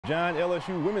John,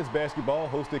 LSU women's basketball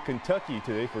hosted Kentucky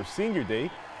today for senior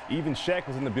day. Even Shaq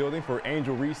was in the building for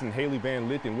Angel Reese and Haley Van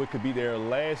Lith in what could be their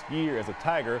last year as a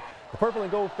Tiger. The purple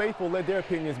and gold faithful let their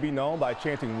opinions be known by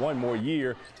chanting one more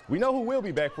year. We know who will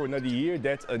be back for another year.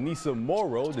 That's Anissa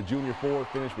Morrow. The junior forward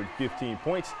finished with 15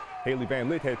 points. Haley Van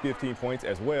Lith had 15 points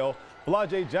as well.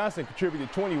 Flau'jae Johnson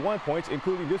contributed 21 points,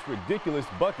 including this ridiculous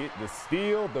bucket, the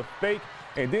steal, the fake,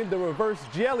 and then the reverse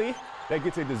jelly. That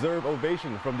gets a deserved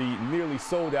ovation from the nearly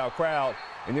sold-out crowd.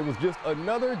 And it was just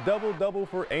another double-double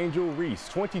for Angel Reese.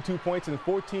 22 points and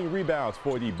 14 rebounds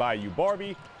for the Bayou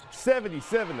Barbie.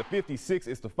 77-56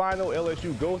 is the final.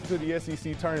 LSU goes to the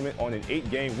SEC tournament on an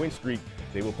 8-game win streak.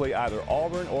 They will play either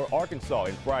Auburn or Arkansas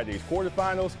in Friday's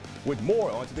quarterfinals. With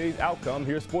more on today's outcome,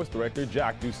 here's Sports Director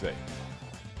Jacques Doucet.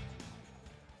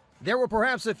 There were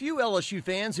perhaps a few LSU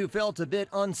fans who felt a bit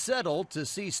unsettled to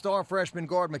see star freshman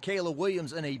guard Michaela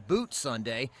Williams in a boot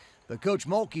Sunday, but Coach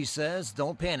Mulkey says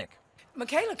don't panic.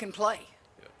 Michaela can play.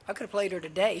 I could have played her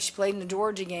today. She played in the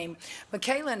Georgia game.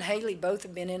 Michaela and Haley both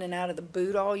have been in and out of the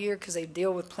boot all year because they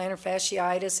deal with plantar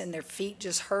fasciitis and their feet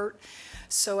just hurt.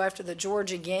 So after the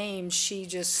Georgia game, she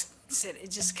just said it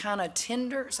just kind of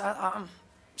tender. So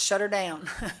shut her down.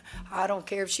 I don't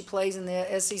care if she plays in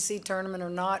the SEC tournament or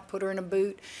not. Put her in a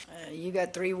boot. You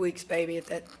got 3 weeks, baby. If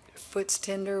that foot's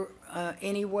tender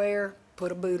anywhere,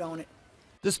 put a boot on it.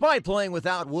 Despite playing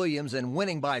without Williams and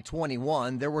winning by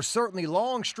 21, there were certainly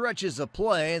long stretches of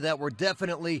play that were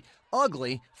definitely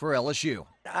ugly for LSU.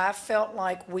 I felt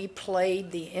like we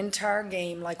played the entire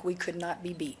game like we could not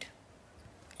be beat.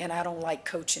 And I don't like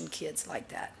coaching kids like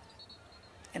that.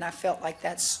 And I felt like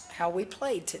that's how we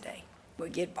played today. We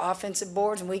get offensive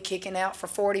boards and we kicking out for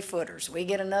 40-footers. We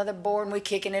get another board and we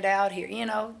kicking it out here, you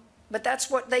know. But that's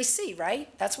what they see,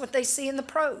 right? That's what they see in the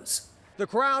pros. The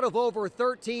crowd of over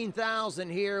 13,000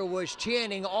 here was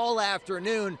chanting all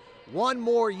afternoon, one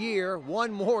more year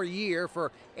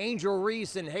for Angel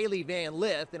Reese and Haley Van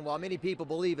Lith. And while many people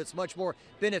believe it's much more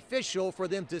beneficial for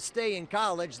them to stay in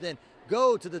college than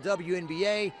go to the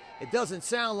WNBA, it doesn't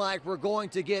sound like we're going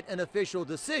to get an official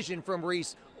decision from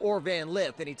Reese or Van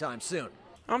Lith anytime soon.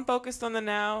 I'm focused on the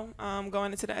now.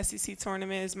 Going into the SEC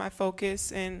tournament is my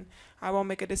focus, and I won't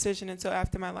make a decision until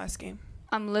after my last game.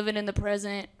 I'm living in the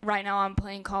present. Right now I'm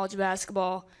playing college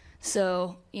basketball,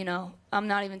 so, you know, I'm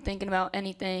not even thinking about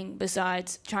anything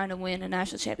besides trying to win a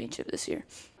national championship this year.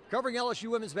 Covering LSU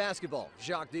women's basketball,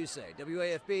 Jacques Doucet,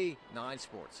 WAFB 9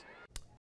 Sports.